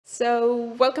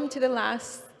So welcome to the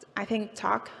last, I think,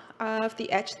 talk of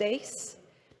the Edge Days.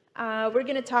 We're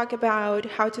going to talk about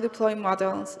how to deploy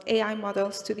models, AI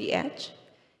models to the edge.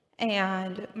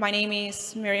 And my name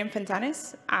is Myriam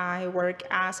Fentanes. I work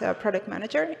as a product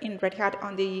manager in Red Hat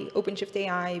on the OpenShift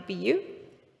AI BU.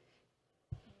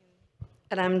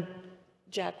 And I'm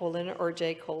Jacqueline or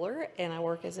Jay Koehler, and I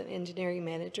work as an engineering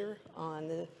manager on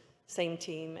the same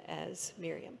team as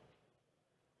Myriam.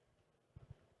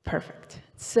 Perfect.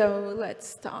 So let's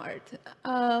start.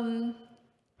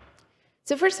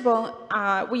 So first of all,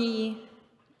 we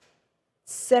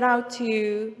set out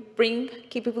to bring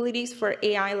capabilities for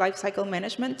AI lifecycle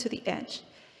management to the edge.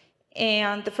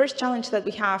 And the first challenge that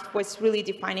we have was really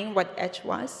defining what edge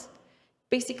was.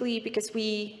 Basically, because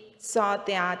we saw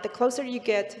that the closer you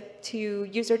get to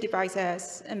user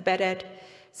devices, embedded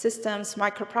systems,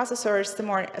 microprocessors, the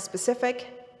more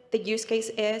specific the use case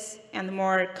is, and the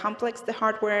more complex the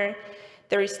hardware.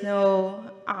 There is no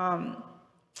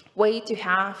way to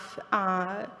have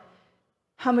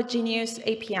homogeneous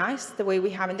APIs the way we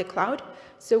have in the cloud.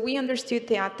 So we understood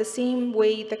that the same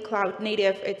way the cloud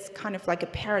native, it's kind of like a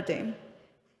paradigm.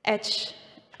 Edge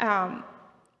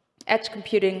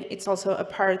computing, it's also a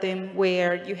paradigm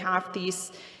where you have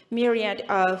these myriad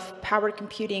of power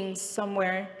computing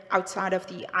somewhere outside of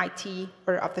the IT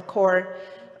or of the core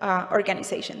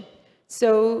organization.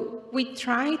 So we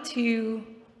try to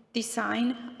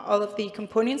design all of the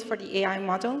components for the AI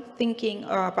model, thinking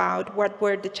about what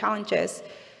were the challenges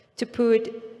to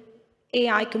put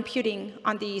AI computing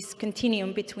on this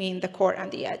continuum between the core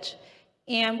and the edge.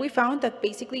 And we found that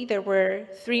basically there were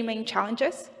three main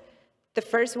challenges. The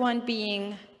first one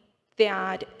being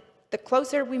that the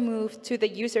closer we move to the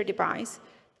user device,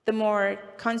 the more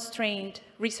constrained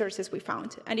resources we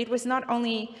found. And it was not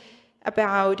only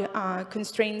about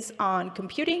constraints on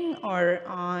computing or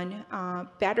on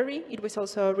battery. It was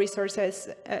also resources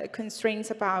constraints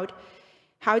about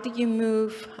how do you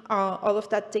move all of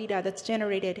that data that's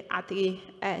generated at the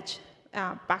edge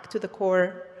back to the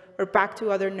core or back to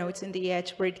other nodes in the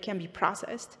edge where it can be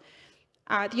processed.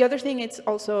 The other thing is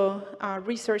also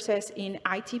resources in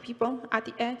IT people at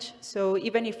the edge. So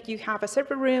even if you have a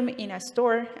server room in a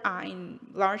store, in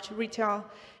large retail,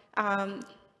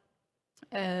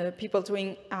 people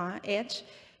doing edge,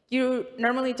 you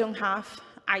normally don't have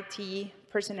IT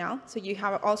personnel. So you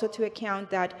have also to account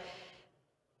that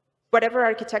whatever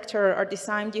architecture or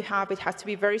design you have, it has to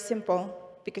be very simple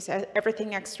because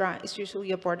everything extra is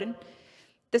usually a burden.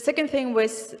 The second thing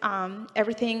was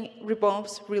everything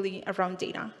revolves really around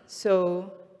data.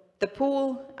 So the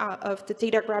pool of the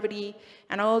data gravity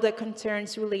and all the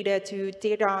concerns related to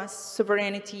data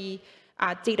sovereignty,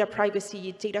 data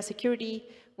privacy, data security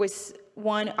was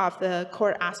one of the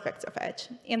core aspects of edge.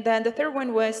 And then the third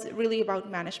one was really about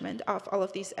management of all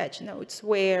of these edge nodes,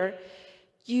 where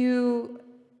you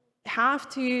have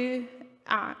to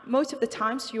most of the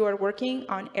times you are working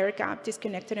on air-gapped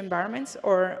disconnected environments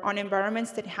or on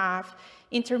environments that have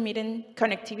intermittent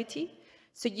connectivity.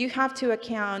 So you have to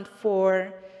account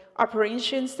for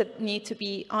operations that need to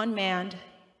be unmanned,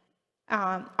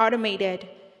 automated,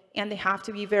 and they have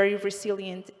to be very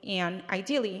resilient, and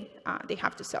ideally, they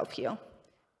have to self-heal.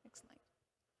 Next slide.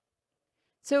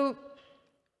 So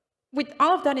with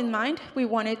all of that in mind, we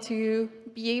wanted to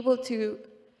be able to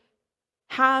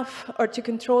have or to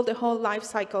control the whole life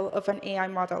cycle of an AI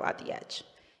model at the edge.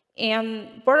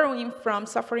 And borrowing from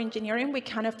software engineering, we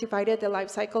kind of divided the life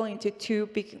cycle into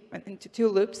two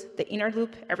loops. The inner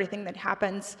loop, everything that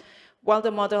happens while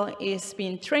the model is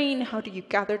being trained, how do you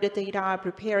gather the data,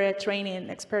 prepare it, train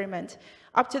it, experiment,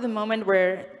 up to the moment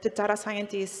where the data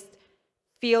scientist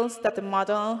feels that the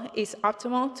model is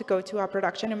optimal to go to a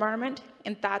production environment.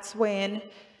 And that's when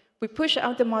we push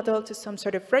out the model to some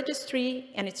sort of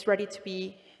registry, and it's ready to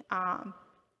be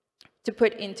to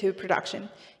put into production.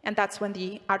 And that's when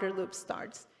the outer loop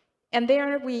starts. And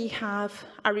there we have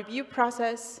a review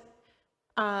process,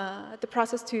 the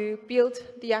process to build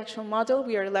the actual model.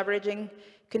 We are leveraging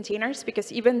containers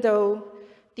because even though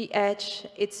the edge,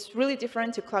 it's really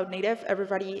different to cloud native.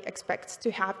 Everybody expects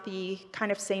to have the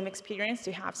kind of same experience,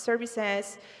 to have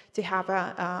services, to have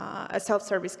a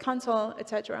self-service console,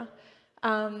 etc.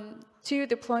 To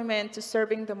deployment, to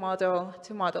serving the model,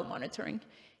 to model monitoring.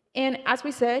 And as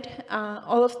we said,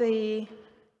 all of the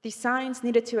designs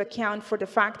needed to account for the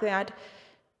fact that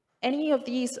any of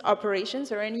these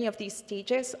operations or any of these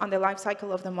stages on the life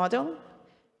cycle of the model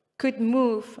could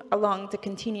move along the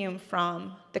continuum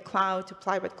from the cloud to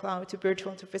private cloud to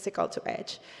virtual to physical to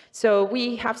edge. So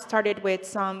we have started with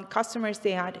some customers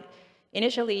that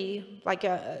initially, like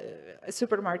a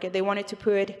supermarket, they wanted to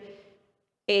put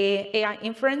AI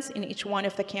inference in each one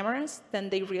of the cameras. Then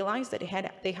they realized that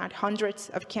they had hundreds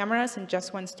of cameras in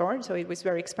just one store, so it was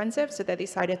very expensive. So they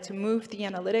decided to move the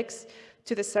analytics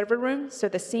to the server room. So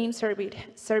the same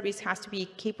service has to be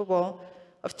capable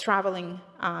of traveling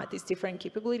these different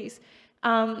capabilities.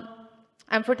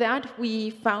 And for that, we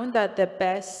found that the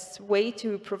best way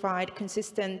to provide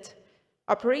consistent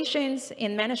operations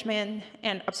in management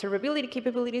and observability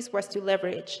capabilities was to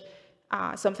leverage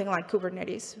something like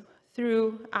Kubernetes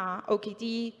through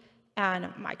OKD and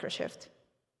Microshift.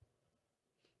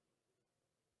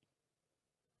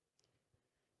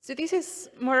 So this is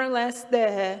more or less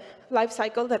the life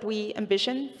cycle that we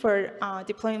envision for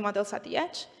deploying models at the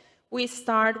edge. We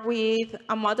start with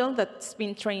a model that's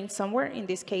been trained somewhere. In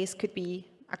this case, could be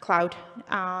a cloud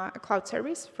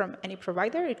service from any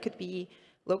provider. It could be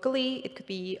locally. It could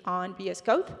be on VS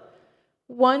Code.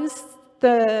 Once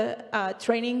the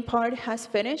training part has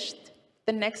finished,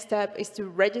 the next step is to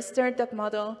register that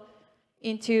model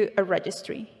into a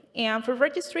registry. And for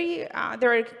registry,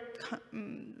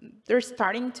 they're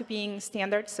starting to being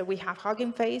standards. So we have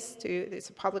Hugging Face, it's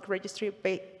a public registry,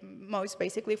 most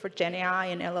basically for Gen AI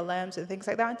and LLMs and things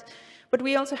like that. But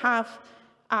we also have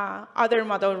other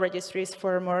model registries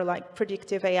for more like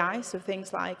predictive AI, so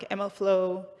things like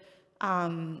MLflow.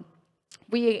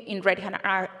 We in Red Hat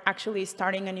are actually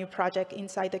starting a new project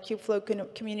inside the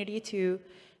Kubeflow community to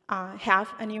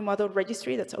have a new model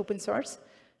registry that's open source.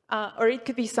 Or it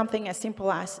could be something as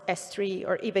simple as S3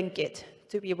 or even Git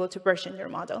to be able to version your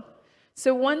model.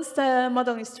 So once the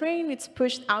model is trained, it's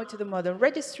pushed out to the model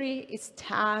registry, it's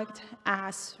tagged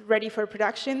as ready for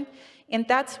production, and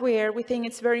that's where we think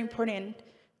it's very important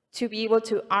to be able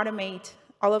to automate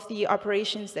all of the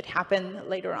operations that happen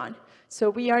later on. So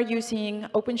we are using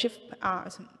OKD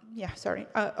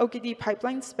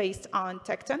pipelines based on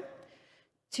Tekton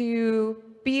to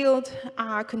build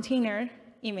a container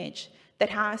image that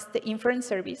has the inference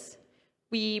service.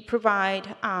 We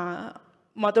provide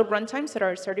model runtimes that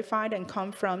are certified and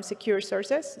come from secure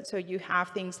sources. So you have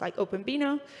things like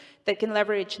OpenVINO that can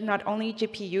leverage not only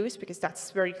GPUs, because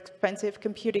that's very expensive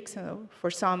computing, so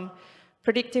for some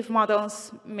predictive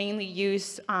models mainly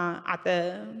used at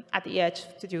the edge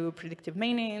to do predictive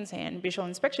maintenance and visual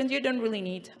inspections. You don't really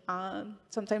need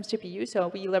sometimes GPU, so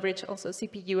we leverage also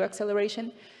CPU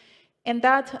acceleration. And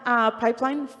that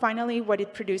pipeline, finally, what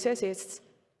it produces is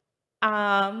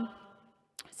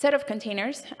set of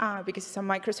containers, because it's a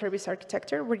microservice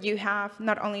architecture, where you have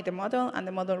not only the model and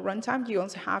the model runtime, you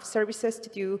also have services to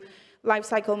do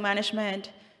lifecycle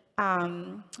management,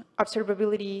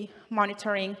 observability,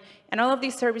 monitoring, and all of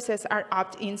these services are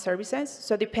opt-in services.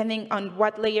 So depending on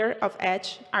what layer of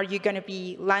edge are you going to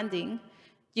be landing,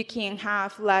 you can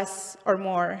have less or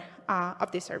more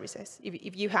of these services.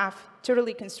 If you have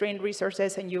totally constrained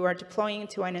resources and you are deploying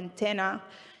to an antenna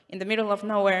in the middle of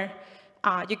nowhere,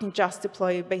 you can just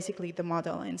deploy basically the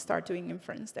model and start doing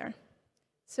inference there.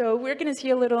 So we're going to see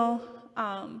a little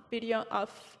video of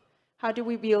how do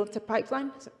we build a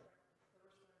pipeline. So,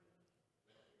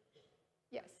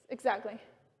 yes, exactly.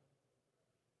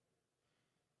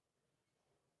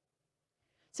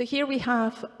 So here we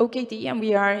have OKD, and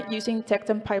we are using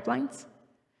Tekton pipelines,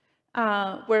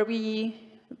 where we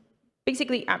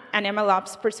basically, an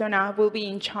MLOps persona will be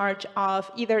in charge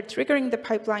of either triggering the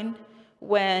pipeline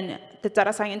when the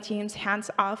data science teams hands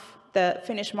off the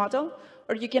finished model,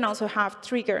 or you can also have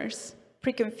triggers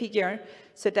pre-configured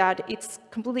so that it's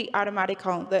completely automatic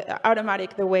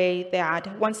the way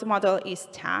that once the model is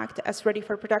tagged as ready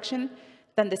for production,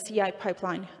 then the CI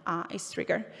pipeline is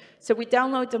triggered. So we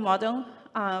download the model.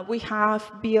 We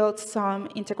have built some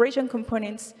integration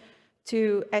components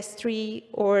to S3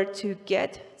 or to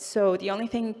Git. So the only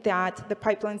thing that the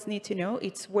pipelines need to know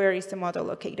is where is the model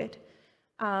located.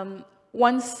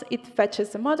 Once it fetches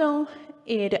the model,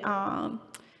 it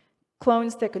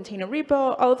clones the container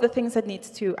repo, all of the things that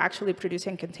needs to actually produce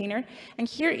a container. And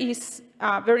here is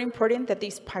very important that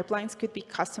these pipelines could be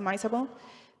customizable,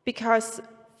 because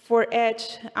for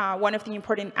Edge, one of the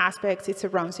important aspects is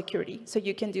around security. So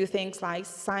you can do things like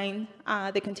sign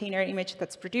the container image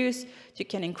that's produced, you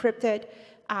can encrypt it,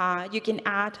 you can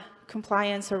add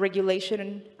compliance or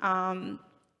regulation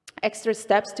extra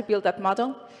steps to build that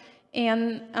model.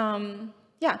 And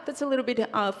yeah, that's a little bit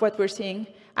of what we're seeing.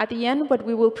 At the end, what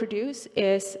we will produce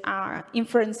is an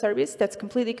inference service that's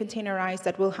completely containerized,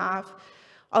 that will have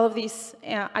all of these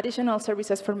additional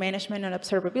services for management and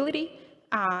observability,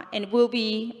 and will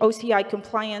be OCI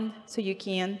compliant, so you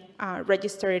can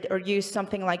register it or use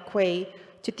something like Quay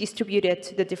to distribute it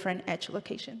to the different edge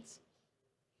locations.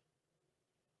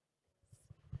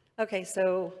 Okay,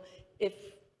 so if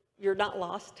you're not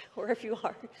lost wherever you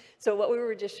are. So what we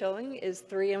were just showing is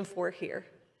 3 and 4 here.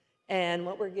 And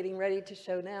what we're getting ready to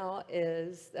show now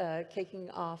is kicking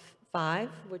off 5,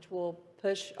 which will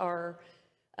push our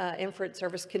inference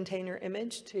service container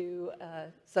image to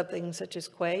something such as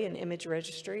Quay, an image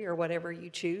registry, or whatever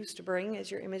you choose to bring as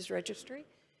your image registry.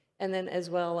 And then as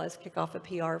well as kick off a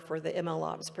PR for the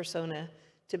MLOps persona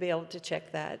to be able to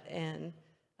check that and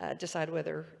decide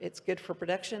whether it's good for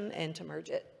production and to merge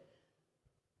it.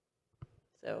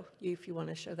 So if you want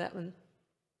to show that one.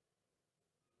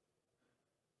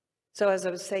 So as I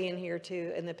was saying here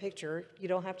too, in the picture, you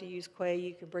don't have to use Quay.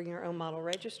 You can bring your own model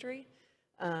registry.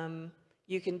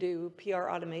 You can do PR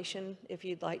automation if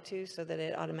you'd like to, so that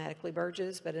it automatically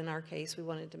merges. But in our case, we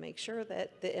wanted to make sure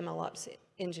that the MLOps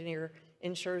engineer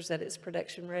ensures that it's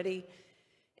production ready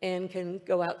and can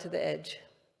go out to the edge.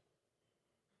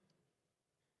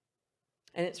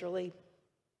 And it's really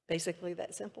basically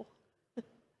that simple.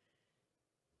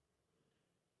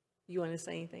 You want to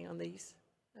say anything on these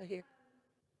here?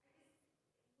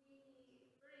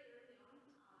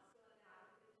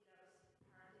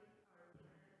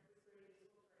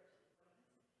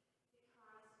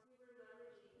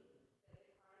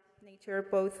 Nature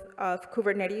both of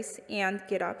Kubernetes and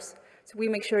GitOps. So we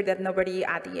make sure that nobody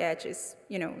at the edge is,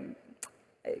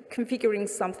 configuring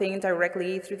something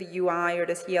directly through the UI or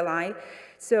the CLI.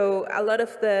 So a lot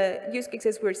of the use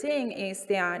cases we're seeing is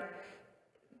that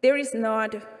there is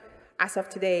not, as of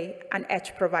today, an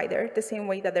edge provider, the same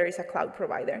way that there is a cloud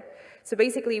provider. So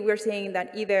basically, we're saying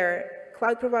that either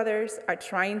cloud providers are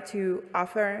trying to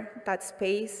offer that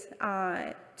space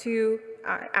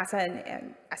as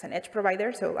an edge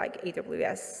provider, so like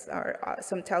AWS or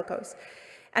some telcos.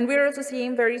 And we're also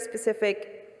seeing very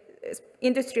specific,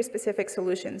 industry-specific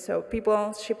solutions. So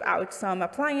people ship out some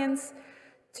appliance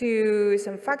to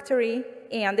some factory,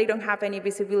 and they don't have any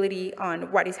visibility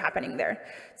on what is happening there.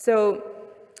 So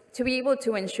to be able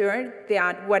to ensure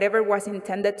that whatever was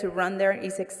intended to run there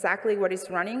is exactly what is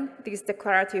running, this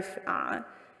declarative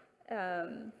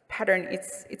pattern,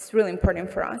 it's really important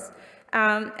for us.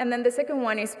 And then the second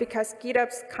one is because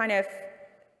GitOps kind of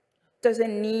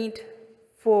doesn't need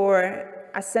for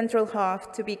a central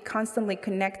hub to be constantly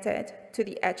connected to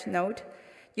the edge node.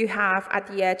 You have at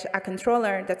the edge a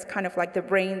controller that's kind of like the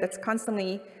brain that's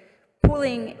constantly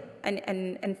pulling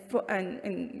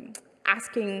and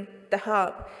asking the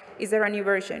hub, is there a new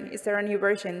version? Is there a new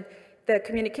version? The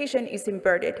communication is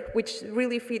inverted, which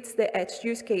really fits the edge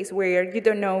use case where you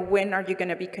don't know when are you going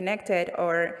to be connected,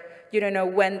 or you don't know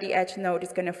when the edge node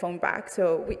is going to phone back.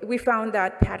 So we found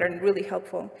that pattern really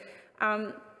helpful.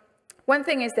 One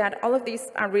thing is that all of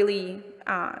these are really,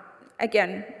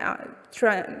 again,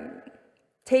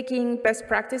 taking best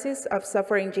practices of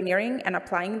software engineering and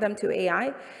applying them to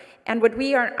AI. And what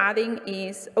we are adding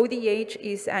is ODH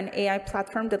is an AI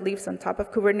platform that lives on top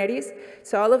of Kubernetes.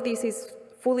 So all of this is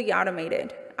fully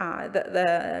automated.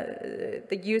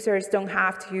 The users don't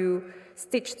have to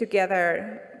stitch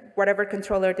together whatever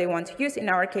controller they want to use. In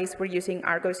our case, we're using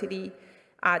Argo CD.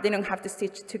 They don't have to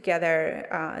stitch together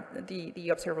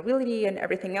the observability and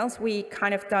everything else. We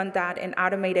kind of done that and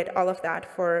automated all of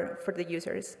that for the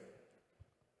users.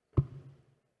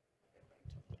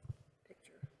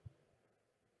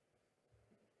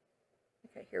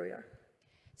 Okay, here we are.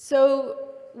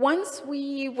 So once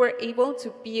we were able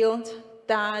to build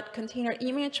that container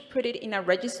image, put it in a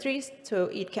registry so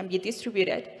it can be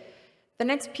distributed, the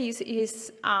next piece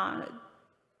is,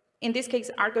 in this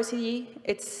case, Argo CD.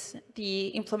 It's the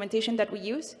implementation that we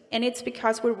use, and it's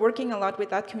because we're working a lot with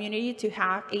that community to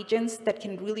have agents that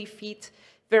can really fit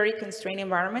very constrained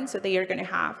environments. So they are going to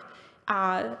have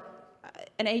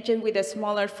an agent with a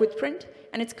smaller footprint,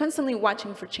 and it's constantly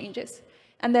watching for changes.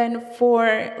 And then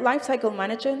for lifecycle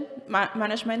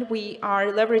management, we are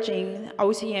leveraging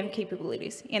OCM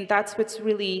capabilities, and that's what's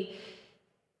really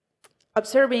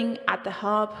observing at the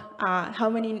hub, how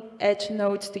many edge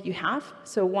nodes do you have?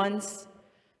 So once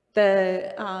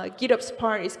the GitOps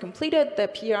part is completed, the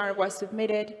PR was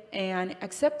submitted and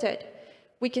accepted,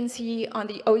 we can see on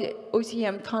the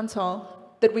OCM console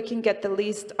that we can get the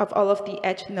list of all of the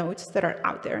edge nodes that are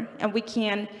out there. And we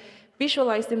can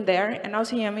visualize them there, and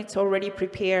OCM it's already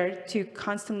prepared to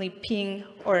constantly ping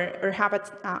or have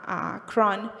a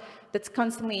cron that's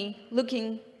constantly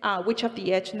looking which of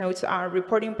the edge nodes are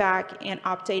reporting back and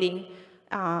updating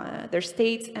their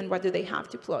states and what do they have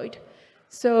deployed.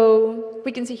 So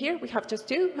we can see here we have just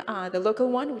two, the local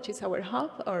one, which is our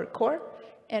hub or core,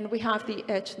 and we have the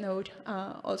edge node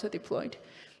also deployed.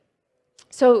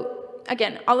 So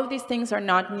again, all of these things are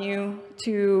not new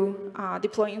to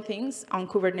deploying things on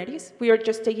Kubernetes. We are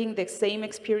just taking the same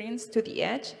experience to the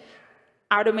edge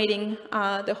automating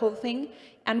the whole thing.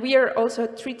 And we are also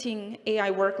treating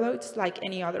AI workloads like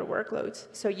any other workloads.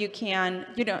 So you can,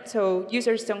 so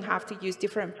users don't have to use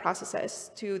different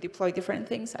processes to deploy different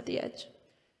things at the edge.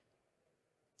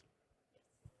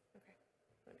 Okay,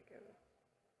 let me go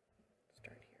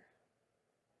start here.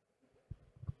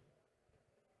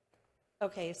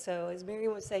 Okay, so as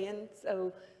Myriam was saying,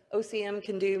 so OCM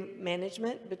can do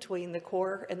management between the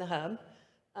core and the hub.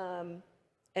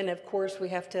 And of course, we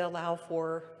have to allow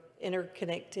for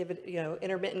interconnectivity,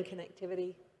 intermittent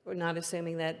connectivity. We're not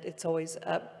assuming that it's always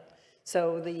up.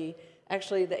 So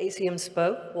actually the ACM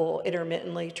spoke will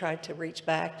intermittently try to reach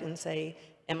back and say,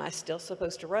 am I still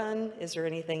supposed to run? Is there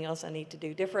anything else I need to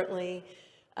do differently?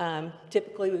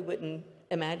 Typically, we wouldn't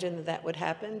imagine that that would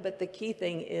happen, but the key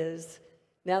thing is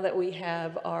now that we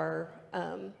have our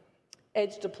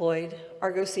edge deployed,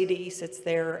 Argo CD sits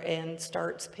there and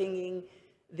starts pinging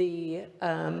the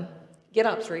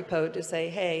GitOps repo to say,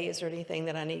 hey, is there anything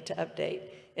that I need to update?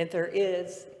 If there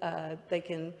is, they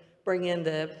can bring in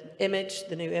the image,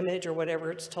 the new image or whatever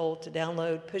it's told to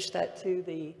download, push that to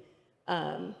the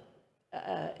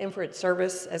inference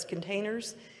service as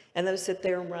containers, and those sit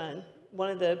there and run. One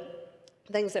of the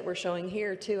things that we're showing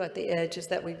here too at the edge is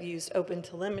that we've used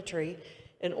OpenTelemitry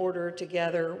in order to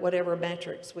gather whatever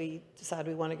metrics we decide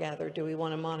we want to gather. Do we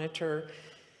want to monitor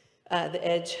the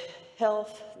edge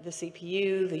health, the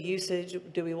CPU, the usage?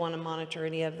 Do we want to monitor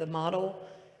any of the model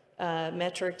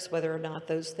metrics, whether or not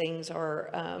those things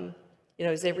are,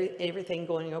 is everything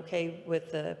going okay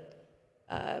with the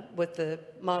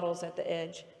models at the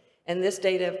edge? And this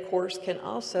data, of course, can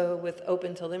also, with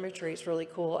OpenTelemetry, it's really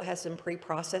cool. It has some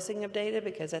pre-processing of data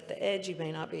because at the edge, you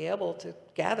may not be able to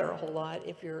gather a whole lot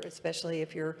especially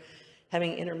if you're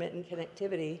having intermittent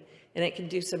connectivity, and it can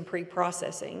do some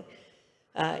pre-processing.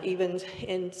 Even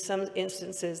in some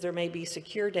instances, there may be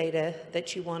secure data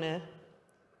that you want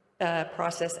to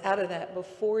process out of that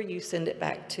before you send it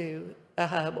back to a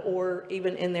hub, or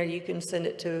even in there, you can send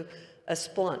it to a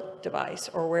Splunk device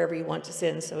or wherever you want to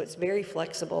send. So it's very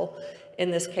flexible. In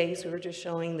this case, we were just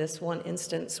showing this one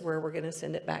instance where we're going to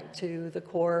send it back to the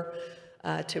core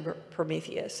to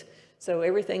Prometheus. So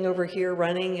everything over here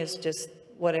running is just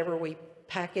whatever we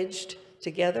packaged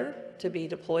together to be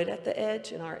deployed at the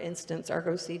edge. In our instance,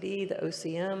 Argo CD, the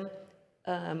OCM,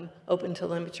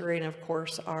 OpenTelemetry, and of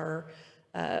course our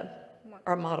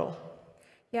model.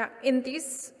 Yeah, in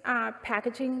this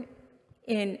packaging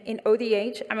in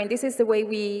ODH, I mean, this is the way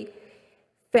we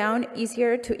found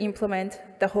easier to implement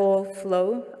the whole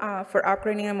flow for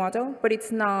upgrading a model, but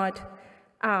it's not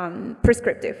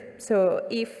prescriptive. So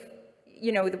if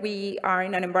we are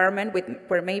in an environment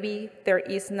where maybe there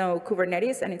is no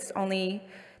Kubernetes and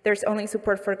there's only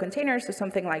support for containers, so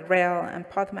something like Rail and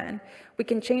Podman, we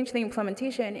can change the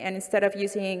implementation, and instead of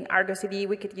using Argo CD,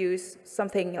 we could use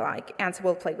something like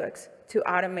Ansible playbooks to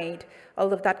automate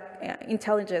all of that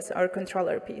intelligence or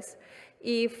controller piece.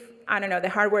 If, I don't know, the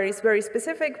hardware is very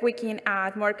specific, we can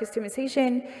add more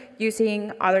customization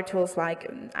using other tools like,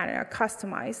 I don't know,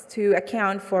 Customize to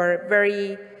account for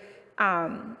very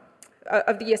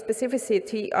of the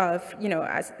specificity of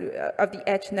of the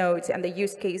edge nodes and the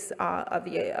use case of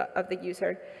the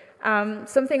user.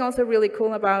 Something also really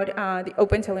cool about the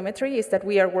OpenTelemetry is that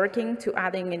we are working to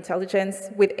adding intelligence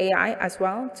with AI as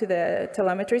well to the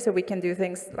telemetry, so we can do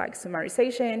things like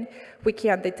summarization. We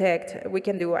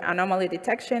can do anomaly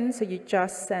detection, so you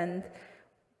just send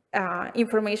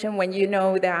information when you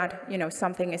know that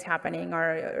something is happening,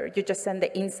 or you just send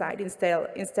the insight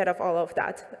instead of all of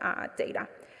that data.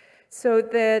 So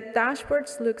the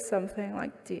dashboards look something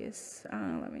like this.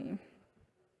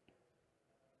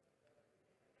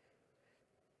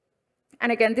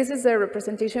 And again, this is a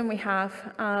representation we have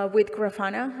with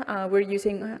Grafana. We're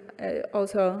using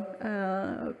also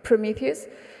Prometheus.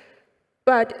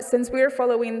 But since we're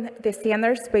following the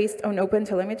standards based on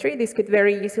OpenTelemetry, this could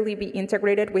very easily be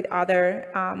integrated with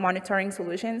other monitoring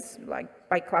solutions, like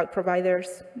by cloud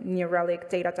providers, New Relic,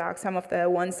 Datadog, some of the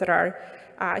ones that are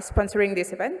sponsoring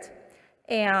this event.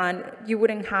 And you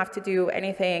wouldn't have to do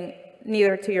anything,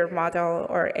 neither to your model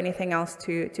or anything else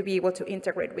to be able to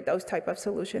integrate with those type of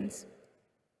solutions.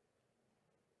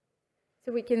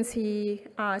 So we can see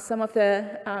some of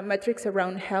the metrics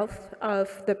around health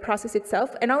of the process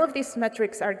itself. And all of these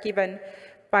metrics are given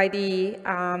by the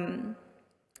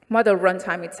model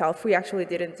runtime itself. We actually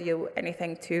didn't do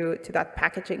anything to that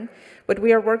packaging. But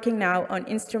we are working now on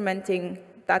instrumenting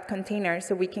that container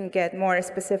so we can get more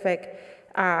specific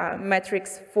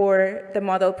metrics for the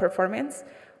model performance.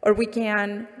 Or we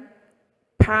can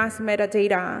pass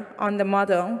metadata on the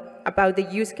model about the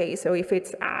use case. So if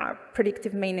it's a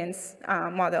predictive maintenance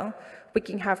model, we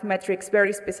can have metrics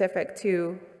very specific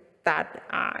to that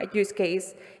use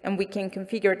case, and we can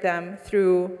configure them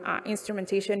through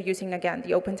instrumentation using, again,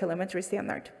 the OpenTelemitry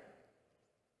standard.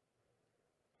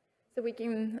 So we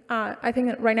can, I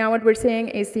think right now what we're seeing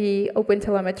is the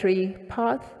OpenTelemitry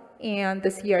path and the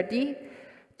CRD,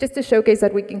 just to showcase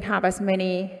that we can have as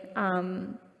many,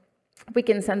 we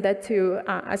can send that to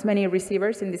as many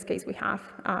receivers. In this case, we have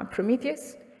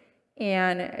Prometheus.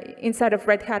 And inside of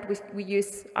Red Hat, we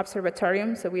use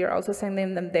Observatorium, so we are also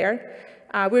sending them there.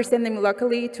 We're sending them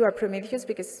locally to our Prometheus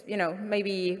because,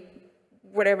 maybe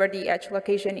whatever the edge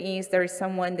location is, there is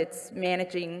someone that's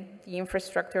managing the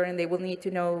infrastructure and they will need to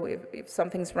know if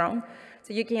something's wrong.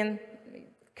 So you can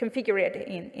configure it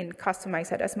and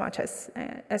customize it as much as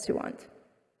you want.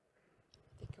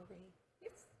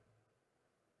 Yes.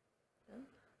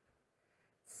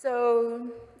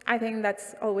 So I think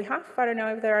that's all we have. I don't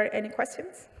know if there are any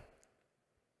questions.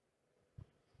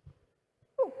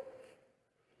 Oh,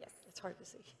 yes. It's hard to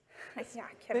see. Yeah,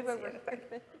 I can't see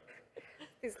anything.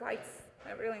 These lights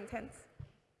are really intense.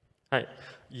 Hi.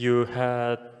 You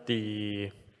had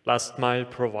the last mile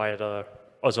provider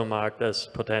also marked as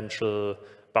potential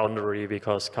boundary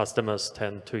because customers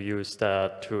tend to use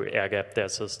that to air gap their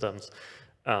systems.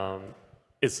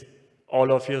 Is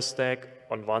all of your stack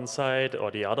on one side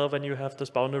or the other when you have this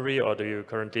boundary, or do you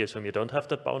currently assume you don't have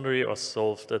that boundary, or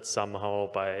solved it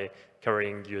somehow by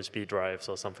carrying USB drives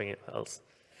or something else?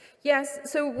 Yes,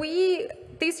 so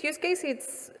this use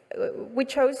case, we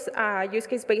chose a use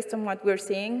case based on what we're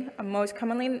seeing most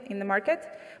commonly in the market,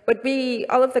 but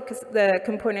all of the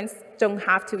components don't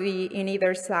have to be in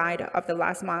either side of the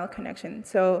last mile connection.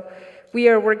 So we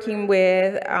are working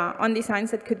with on designs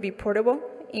that could be portable,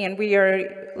 and we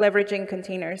are leveraging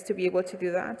containers to be able to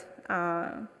do that.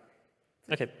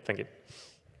 Okay, thank you.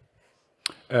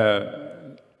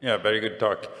 Yeah, very good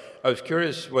talk. I was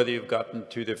curious whether you've gotten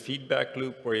to the feedback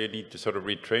loop where you need to sort of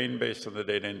retrain based on the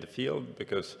data in the field,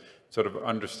 because sort of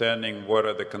understanding what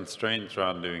are the constraints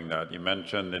around doing that. You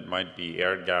mentioned it might be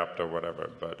air-gapped or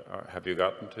whatever, but have you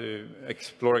gotten to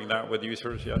exploring that with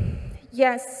users yet?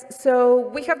 Yes, so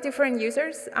we have different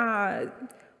users.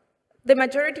 The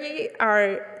majority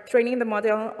are training the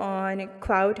model on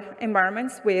cloud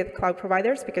environments with cloud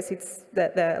providers because it's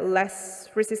the less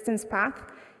resistance path.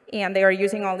 And they are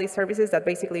using all these services that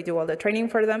basically do all the training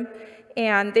for them.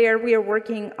 And there we are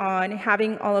working on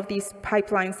having all of these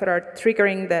pipelines that are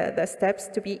triggering the steps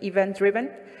to be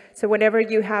event-driven. So whenever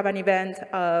you have an event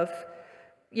of,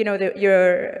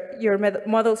 your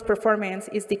model's performance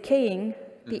is decaying,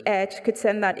 the edge could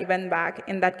send that event back,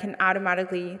 and that can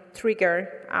automatically trigger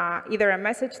either a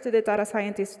message to the data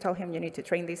scientist to tell him you need to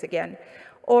train this again.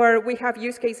 Or we have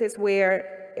use cases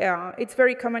where it's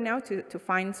very common now to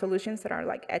find solutions that are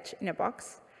like edge in a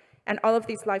box. And all of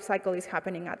this life cycle is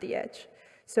happening at the edge.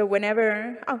 So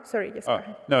whenever, sorry, yes.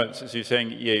 No, so you're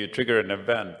saying, yeah, you trigger an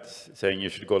event saying you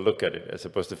should go look at it as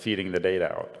opposed to feeding the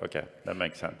data out. Okay, that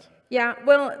makes sense. Yeah,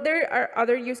 well, there are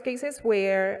other use cases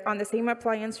where on the same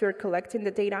appliance you're collecting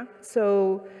the data.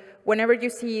 So whenever you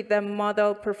see the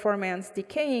model performance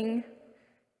decaying,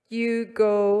 you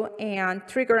go and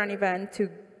trigger an event to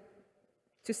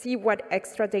see what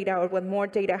extra data or what more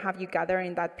data have you gathered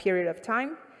in that period of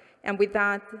time. And with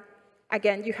that,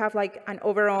 again, you have like an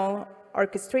overall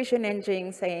orchestration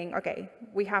engine saying, okay,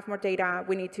 we have more data,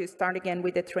 we need to start again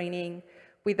with the training,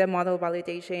 with the model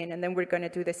validation, and then we're going to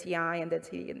do the CI and the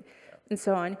T and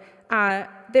so on.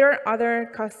 There are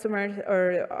other customers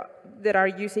that are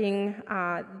using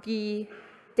the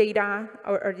data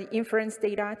or the inference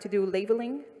data to do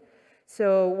labeling.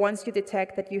 So once you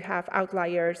detect that you have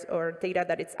outliers or data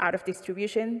that it's out of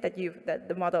distribution that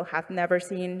the model has never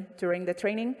seen during the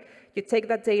training, you take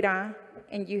that data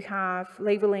and you have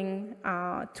labeling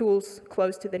tools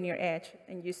close to the near edge,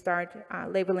 and you start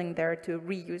labeling there to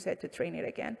reuse it to train it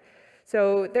again.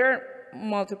 So there are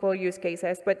multiple use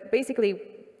cases, but basically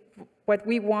what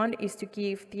we want is to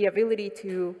give the ability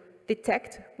to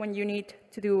detect when you need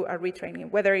to do a retraining,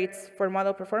 whether it's for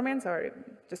model performance or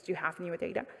just you have new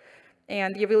data,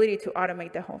 and the ability to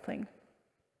automate the whole thing.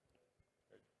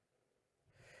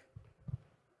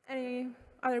 Any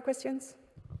other questions?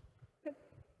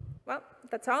 Well,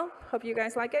 that's all. Hope you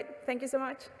guys like it. Thank you so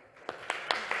much.